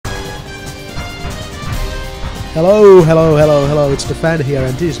Hello, hello, hello, hello, it's the phann here,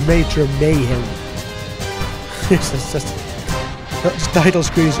 and this is Major Mayhem. This title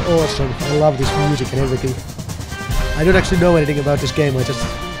screen is awesome. I love this music and everything. I don't actually know anything about this game, I just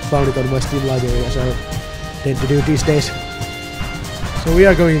found it on my Steam library, as I tend to do these days. So we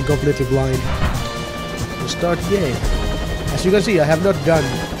are going completely blind. We'll start game. As you can see, I have not done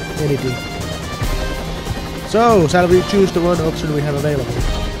anything. So, shall we choose the one option we have available?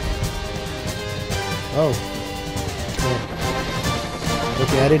 Oh.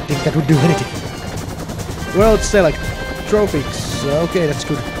 Okay, I didn't think that would do anything. World select. Trophies. Okay, that's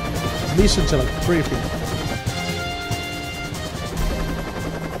good. Mission select. Briefing.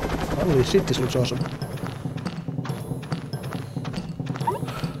 Holy shit, this looks awesome.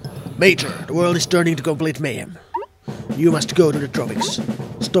 Major, the world is turning to complete mayhem. You must go to the tropics.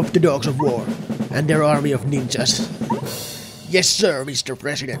 Stop the dogs of war and their army of ninjas. Yes, sir, Mr.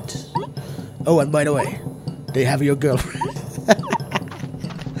 President. Oh, and by the way, they have your girlfriend.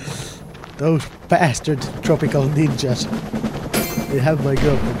 Those bastard tropical ninjas. They have my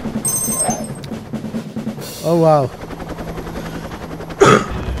girlfriend. Oh, wow.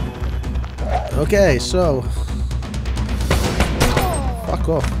 Okay, so... Fuck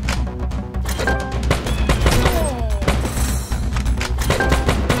off.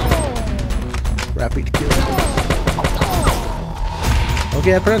 Rapid kill.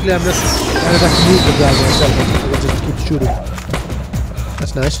 Okay, apparently I don't have to move the guy myself, I can just keep shooting.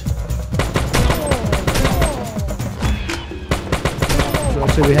 That's nice. So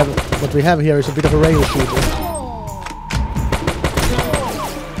actually what we have here is a bit of a rail shooter.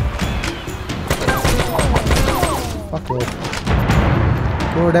 Fuck off.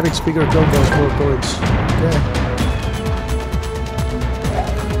 More damage, bigger combos, more points. Okay.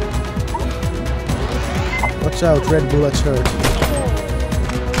 Watch out, red bullets hurt.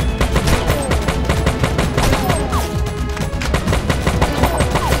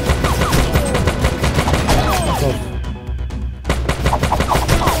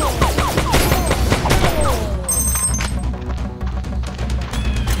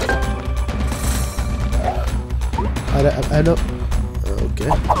 I know. Okay.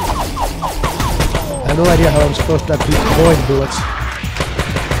 I have no idea how I'm supposed to actually avoid bullets.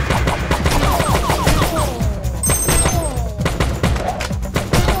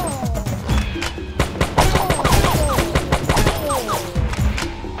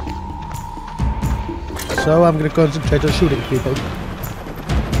 So I'm gonna concentrate on shooting people.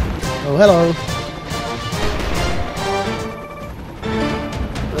 Oh, hello.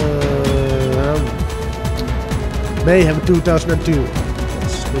 Mayhem 2002.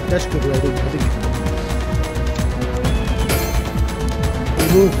 That's good rating, I think.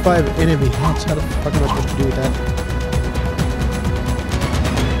 Remove 5 enemy hits. How the fuck am I supposed to do that?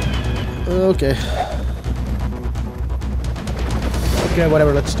 Okay. Okay,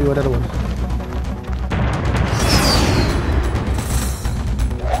 whatever, let's do another one.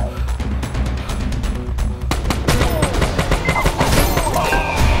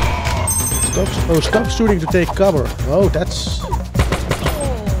 Stop shooting to take cover. Oh, that's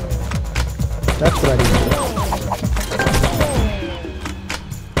what I need to do.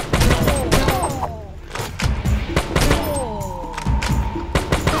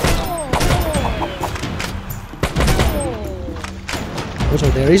 Also,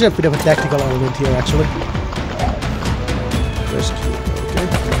 there is a bit of a tactical element here, actually. Rescue. Okay.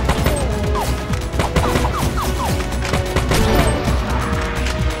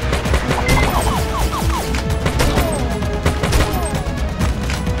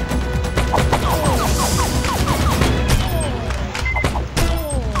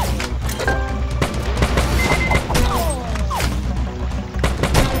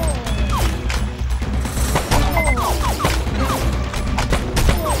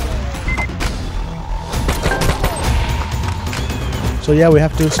 So yeah, we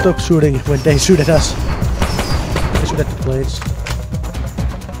have to stop shooting when they shoot at us. They shoot at the planes.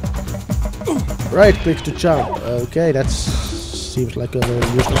 Right click to jump. Okay, that seems like a very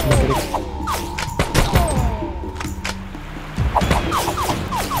useless mechanic.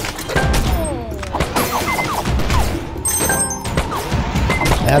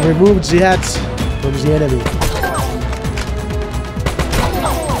 I have removed the hats from the enemy.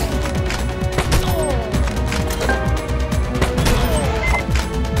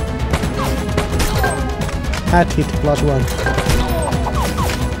 Hat hit +1.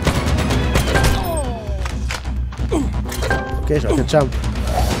 Okay, so I can jump.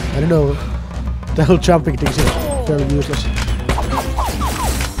 I don't know. The whole jumping thing is fairly useless.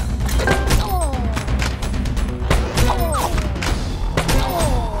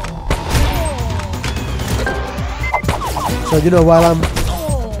 So you know, while I'm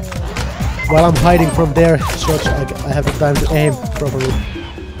hiding from their shots, I have the time to aim properly.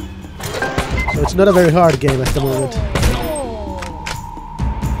 So it's not a very hard game at the moment.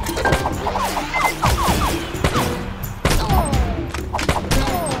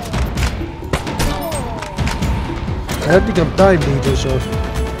 I don't think I'm time neither, so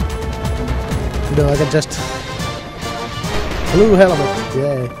you know, I can just blue helmet,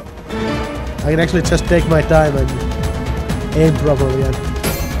 yeah. I can actually just take my time and aim properly and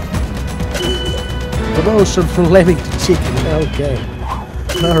promotion from lemming to chicken. Okay,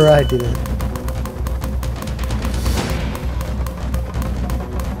 alrighty then.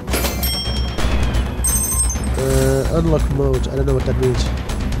 Unlock modes. I don't know what that means.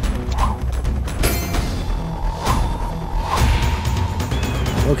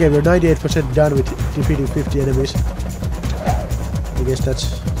 Okay, we're 98% done with defeating 50 enemies. I guess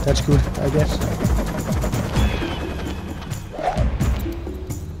that's good, I guess.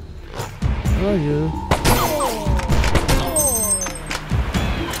 Oh yeah.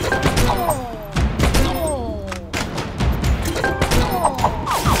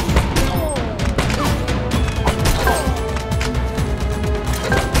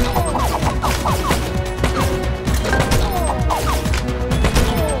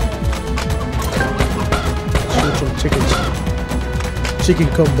 Chicken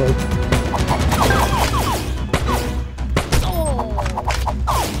combo.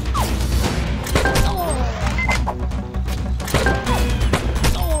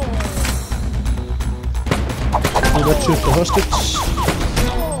 Do not shoot the hostage.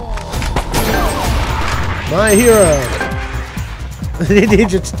 My hero! He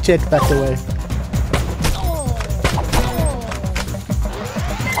just jetpacked away.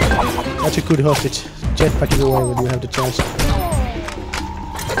 That's a good hostage. Jetpacking away when you have the chance.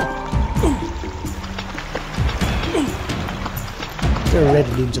 There's a red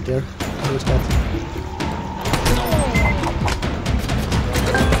ninja there. Where's that?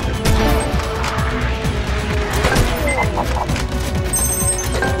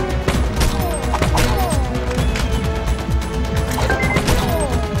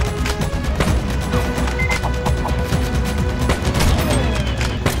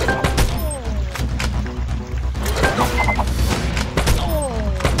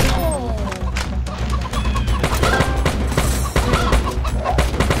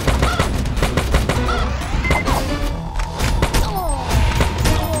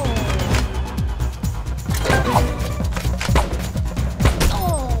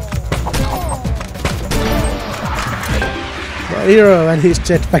 Hero, and he's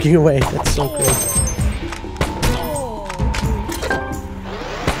jetpacking away. That's so cool.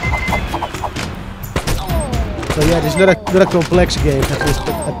 So yeah, this is not a complex game, at least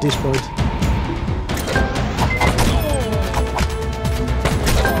at this point.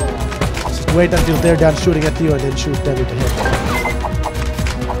 Just wait until they're done shooting at you and then shoot them in the head.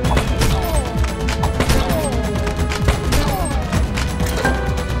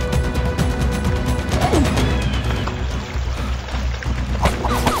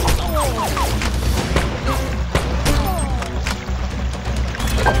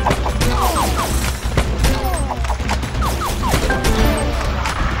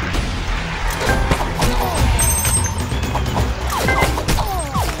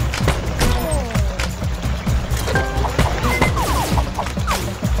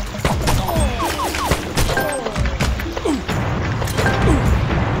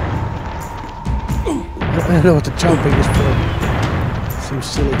 I don't know what the jumping is for. Seems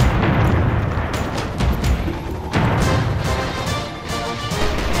silly.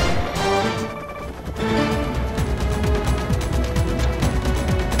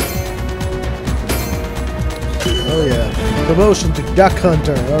 Oh yeah. Promotion to Duck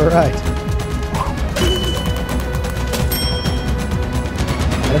Hunter, alright.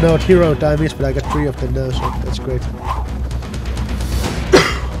 I don't know what hero time is, but I got 3 of them now, so that's great.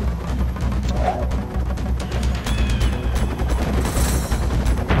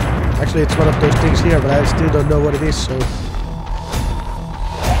 Actually, it's one of those things here, but I still don't know what it is, so...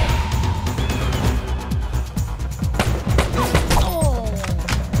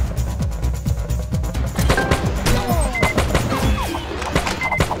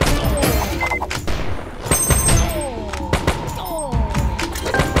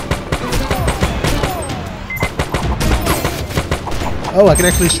 Oh, I can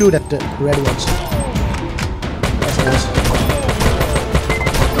actually shoot at the red ones. That's nice.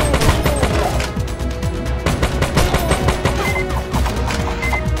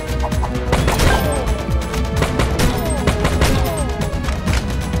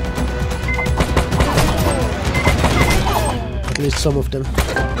 least some of them.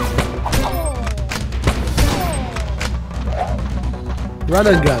 Run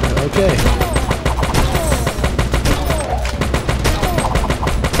and gun, okay.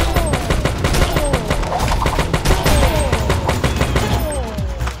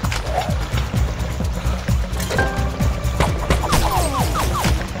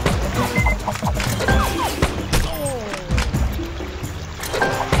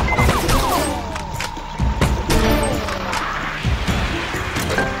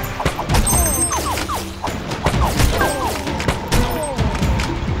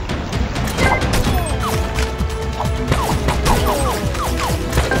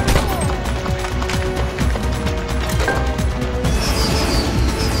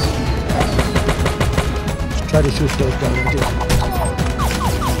 Try to shoot those down right here.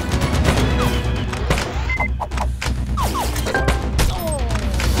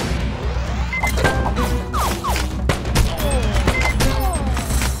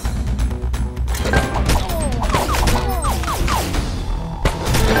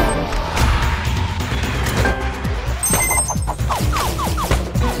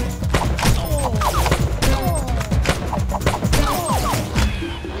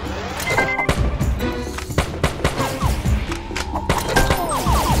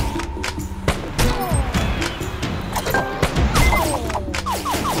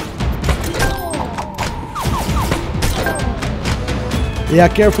 Yeah,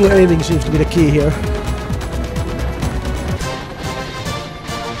 careful aiming seems to be the key here.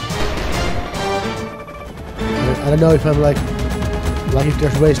 I don't know if I'm like if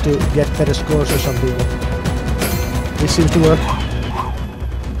there's ways to get better scores or something, but this seems to work.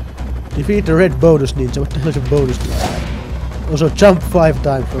 Defeat the red bonus ninja. What the hell is a bonus ninja? Also jump 5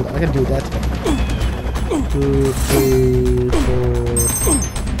 times. I can do that. 2, 3,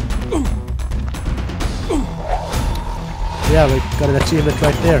 4. Yeah, we got an achievement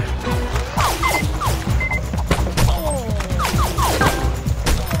right there.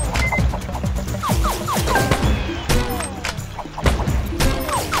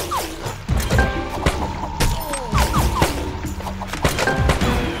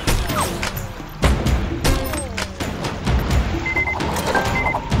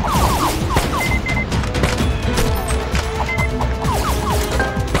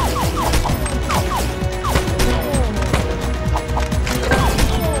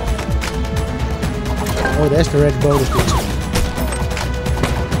 Oh, there's the red bonus ninja.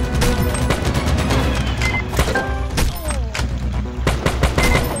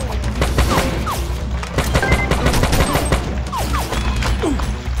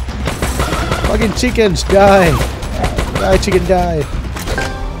 Fucking chickens, die! Die, chicken, die!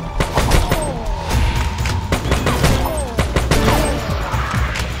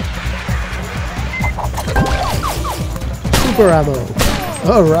 Super ammo!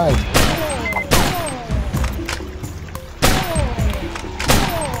 Alright!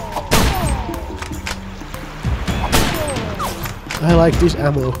 I like this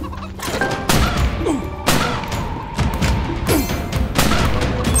ammo.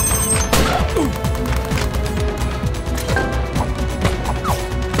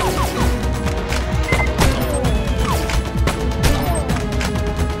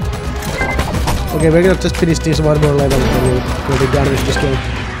 Okay, we're gonna just finish this one more level and then we'll be done with this game.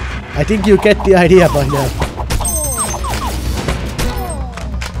 I think you get the idea by now.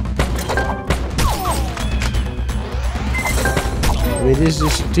 I mean, this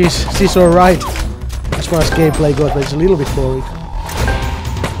is alright as far as gameplay goes, but it's a little bit boring.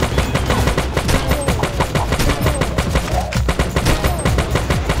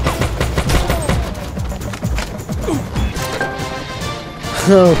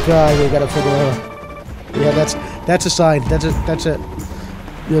 Oh god, we got a fedora. Yeah, that's a sign. That's a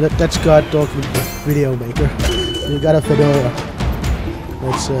you know that's God talking video maker. You got a fedora.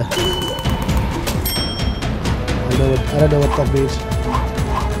 That's I don't know what that means.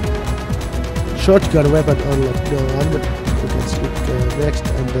 Shotgun weapon unlocked. No, I'm not. Let's click next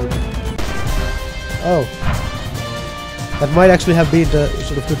and then. Oh, that might actually have been the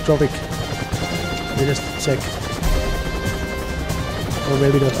sort of the topic. Let me just check. Or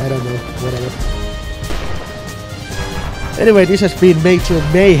maybe not. I don't know. Whatever. Anyway, this has been Major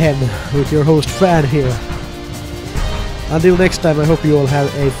Mayhem with your host phann here. Until next time, I hope you all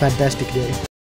have a fantastic day.